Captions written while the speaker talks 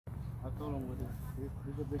told him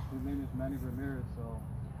his official name is Manny Ramirez, so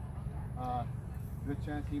good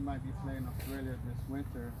chance he might be playing Australia this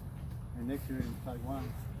winter and next year in Taiwan.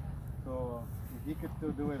 So if he could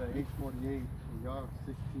still do it at age 48, and y'all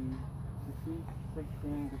 16,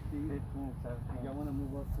 15, if y'all want to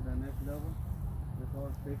move up to the next level, there's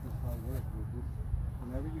all faith and hard work.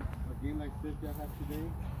 Whenever a game like this y'all have today,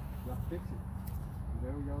 y'all fix it.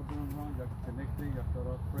 Whatever y'all doing wrong, y'all the next day y'all start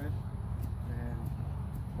off fresh and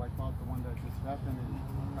wipe out the one that just happened and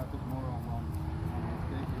practice more on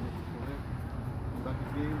mistake and make it correct. But the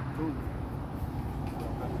game, boom.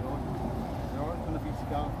 There are going to be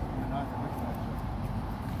scouts in the night and looking at you.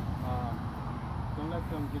 Don't let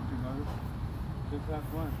them get you nervous. Just have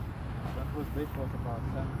fun. That's what baseball's about.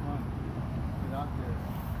 Just have fun. Get out there.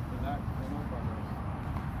 Relax. Don't know about us.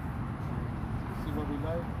 See what we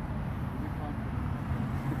like. We'll be confident.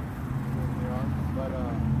 They are. But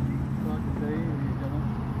so I can say,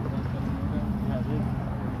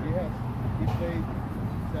 he played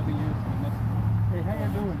 7 years in Mexico. Hey, how you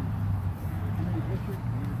doing? My name is Richard.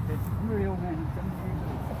 I'm a real man. He's 70 years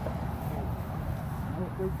old. I was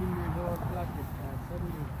 13 years old. I clocked at 70,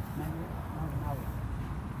 90 miles an hour.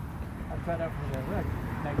 I tried out for the rec.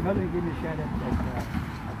 My mother gave me a shot at the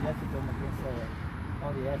Astrodome against all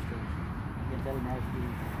the Astros. Against Ellen Ashley.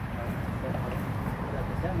 But at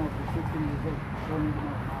the time I was 16 years old. Going into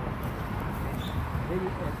my house. At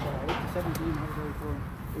age 17, I was over for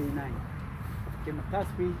 89. Okay, my top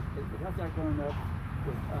speed, as I started growing up,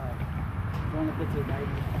 was going up to the 90s.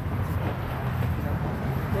 You know,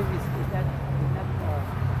 the thing is not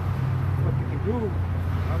what you can do,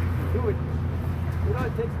 how you can do it. It all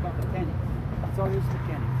takes about mechanics. It's all is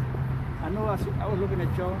mechanics. I know I was looking at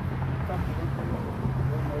Joe, talking to him,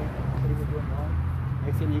 what he was doing wrong.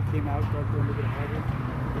 Next thing he came out, started doing a little bit harder.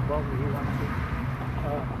 The ball was here, honestly.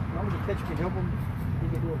 As long as the catcher can help him, he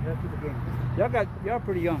can do a help to the game. Y'all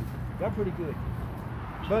pretty young. Y'all pretty good.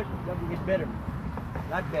 But y'all can get better. A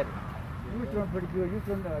lot better. You were throwing pretty good. You were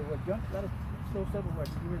throwing what, jump? A lot of slow stuff or what?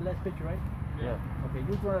 You were the last pitcher, right? Yeah. Okay, you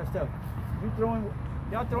were throwing that stuff.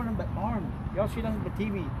 Y'all throwing them by arm. Y'all see them on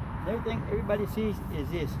TV. Everything everybody sees is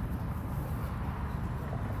this.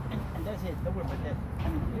 And that's it. Don't worry about that. I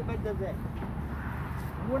mean, everybody does that.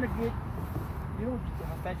 You want to get, you know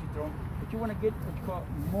how fast you throw, but you want to get what you call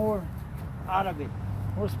more out of it.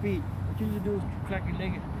 More speed. What you need to do is crack your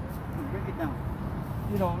leg and break it down.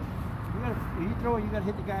 You know, when you throw it, you gotta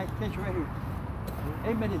hit the guy, catch right here.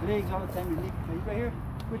 Aim at his legs all the time. He's right here,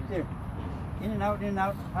 switch there. In and out,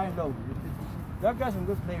 high and low. Y'all got some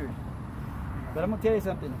good players. But I'm gonna tell you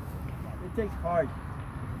something. It takes heart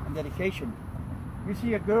and dedication. You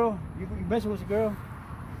see a girl, you mess with a girl,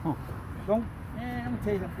 I'm gonna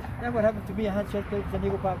tell you something. That's what happened to me. I had chess played with San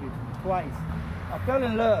Diego Padres twice. I fell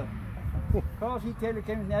in love. Carl C. Taylor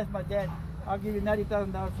came and asked my dad, I'll give you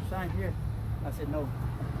 $90,000 to sign here. I said no.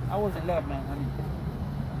 I was in love, man. I mean,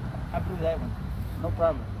 I blew that one. No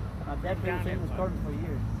problem. My dad played St. Louis Cardinals for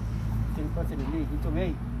years. Till he busted the league. He told me,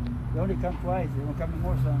 hey, they only come twice. They won't come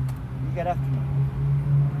more, son. You get after me.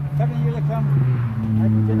 Second year they come, I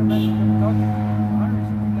had the general manager come talking.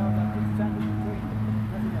 $160,000 just to sign this trade.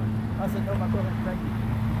 Nothing else. I said, no, my girlfriend's pregnant.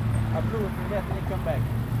 I blew it. They left and they come back.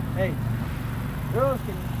 Hey, girls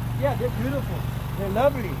can, yeah, they're beautiful. They're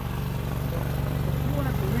lovely. If you want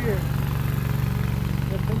a career,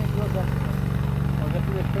 there's plenty of girls up there. Or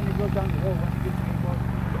there's plenty of girls down the road once you get to baseball.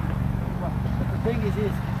 But the thing is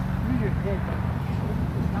use your head.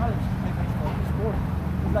 It's knowledge to play baseball. It's sport.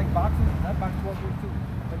 It's like boxing. I box 12 years too.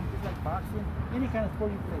 But it's like boxing. Any kind of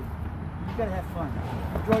sport you play. You gotta have fun.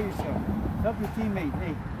 Enjoy yourself. Help your teammates.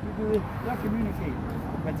 Hey, you do this, you gotta communicate.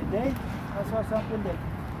 But today, I saw something that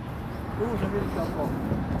it was a really tough ball.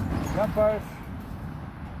 Umpires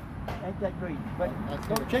ain't that great. But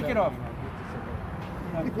don't shake it off.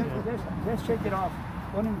 You know, just shake it off.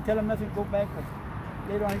 Don't even tell him nothing, go back, because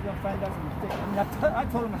later on he's going to find out some mistake. I mean, I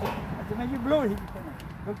told him, I said, man, you blew it. He kind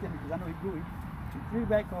of looked at me, because I know he blew it. Took 3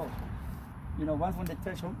 back calls. You know, once when they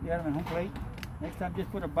touch home, you had him in home plate. Next time,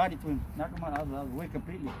 just put a body to him. Knock him out of the way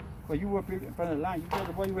completely. Because you were up here in front of the line. You told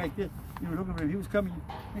the boy you were like this. You were looking for him. He was coming.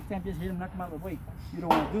 Next time, just hit him, knock him out of the way. You don't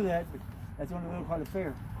want to do that, but that's the only way to call it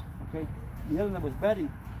fair. Okay? The other one was batting.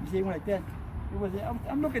 You see, he went like that. It was.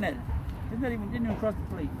 I'm looking at it. It's not even, didn't even cross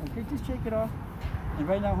the plate. Okay, just shake it off. And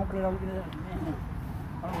right now, home plate, I'm looking at it. Man,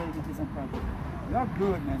 I don't really get this on project. Y'all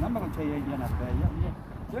good, man. I'm not going to tell you you're not bad.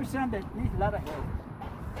 There's some that needs a lot of help.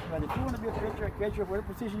 But if you want to be a pitcher, a catcher, whatever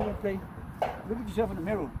position you want to play, look at yourself in the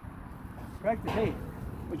mirror. Practice, hey,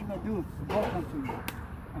 what you going to do if the ball comes to you.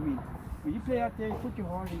 I mean, when you play out there, you put your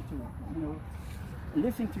heart into it. You know,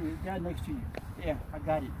 listen to the guy next to you. Yeah, I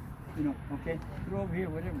got it. You know, okay? Throw over here,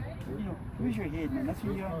 whatever. You know, use your head, man. That's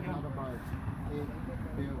what you're It's not about it, Bill.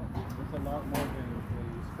 It's a lot more than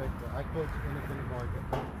you expect. I coach independent market,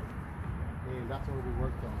 and that's what we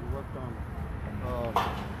worked on. We worked on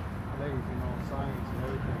plays, you know, science and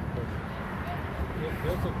everything. Because if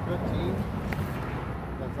there's a good team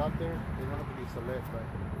that's out there, they don't have to be select. Like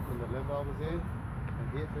in the level I was in, and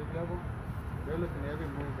hit this level, they're looking at every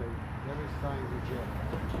move, every sign you get.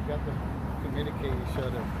 You got to communicate each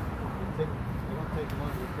other. They don't take one,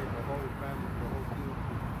 they take the whole family, the whole team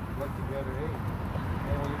to work together. Hey,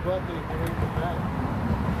 and when you go out there and get ready to bat,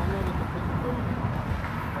 I know that the pitcher goes,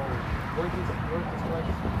 oh, where's the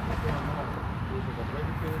strikes? What's going on? Is it a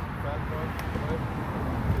breaking pitch, fastball, whatever?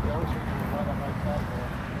 Because I was shooting a lot of high fastball.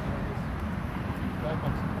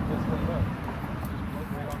 Fastball just went up. Just went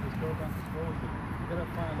right on this goal, down this goal. You gotta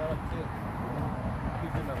find a lot of tips.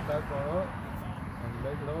 Keeping the fastball up and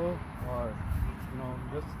lay low, or you know,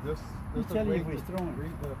 just a way to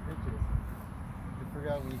read the pitches. To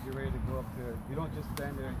figure out when you get ready to go up there. You don't just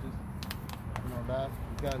stand there and just, you know, laugh.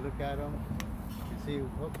 You gotta look at him and see,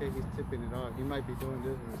 okay, he's tipping it off. He might be doing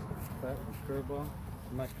this with his curveball.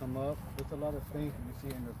 He might come up. There's a lot of things you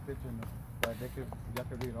see in the pitching that you got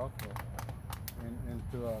to read off of. And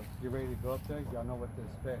to get ready to go up there, you gotta know what to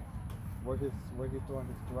expect. Where he's throwing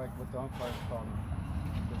his strike, what the umpire's calling.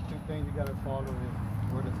 There's two things you gotta follow is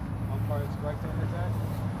where the umpire's strike zone is at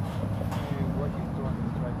and where he's throwing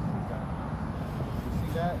his strikes is at. You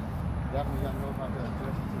see that? That means you know how to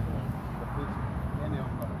adjust to the pitcher and the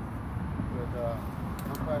umpire. Because the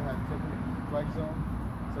umpire has taken the strike zone,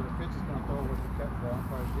 so the pitcher's gonna throw what the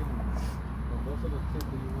umpire's giving him. So those are the tips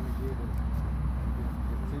that you want to give is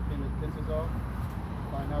taking the pitches off,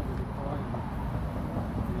 find out what you're throwing.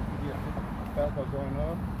 You get a fastball going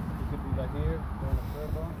up, he could be like here, throwing a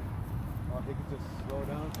curveball, or he could just slow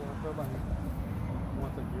down, throw a curveball. He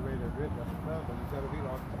wants to get ready to rip, that's a fastball. You got to read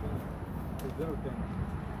all these little things.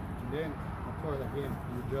 And then, of course, again,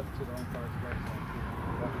 you adjust to the umpire's strike zone.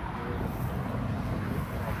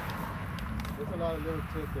 There's a lot of little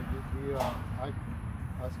tips that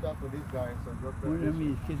I stopped with these guys. So What do you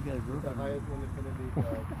mean these kids got a group? the highest independent league.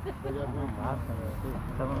 They got one.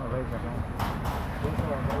 Someone will raise their hand.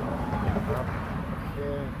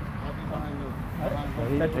 And I'll be behind you. I'd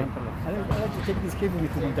like to take this kid with me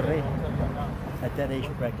to Monterrey at that age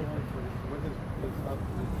practice.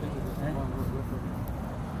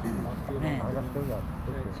 Man. I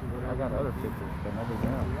got other pictures, but never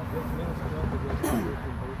know.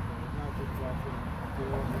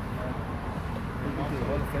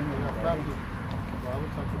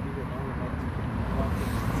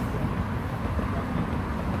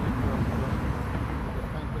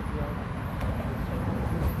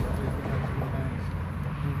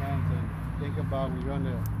 Think about when you're on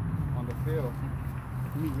the field.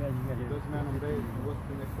 Those man on base, what's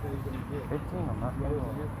the next play you're going to get? 15, I'm not You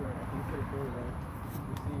sure.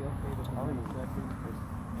 see, okay, the How many second.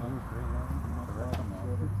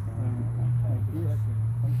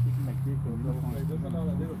 There's a lot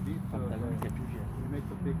of little details that make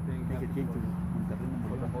the big thing happen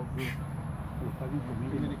for the whole group.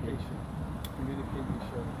 Communication. Communicate with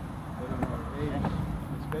each other. They don't know their age,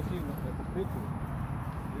 especially with the pitcher.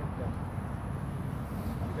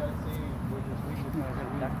 You gotta see where his weakness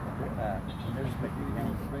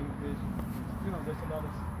is. You know, there's a lot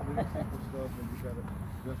of really simple stuff that you gotta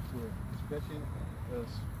adjust to it, especially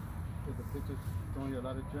if the pitcher's throwing you a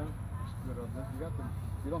lot of jump.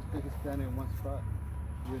 You don't stick his standing in one spot.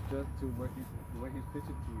 You adjust to where he's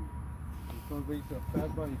pitching to you. If he's going to reach a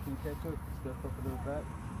fastball, you can catch it, step up a little back.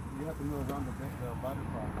 You have to move around the body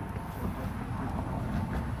part. So just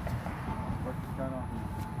work the count on him.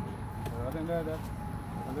 So other than that, that's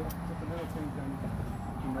just a little thing that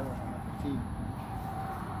you know on the team.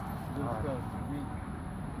 Little stuff, meet,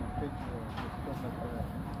 pitch, stuff like that.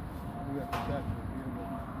 We have to catch it.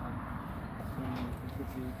 It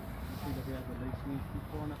could be, you see that he has a late swing, keep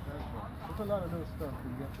throwing a fastball. There's a lot of little stuff that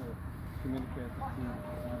you have to communicate with the team.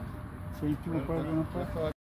 So you two are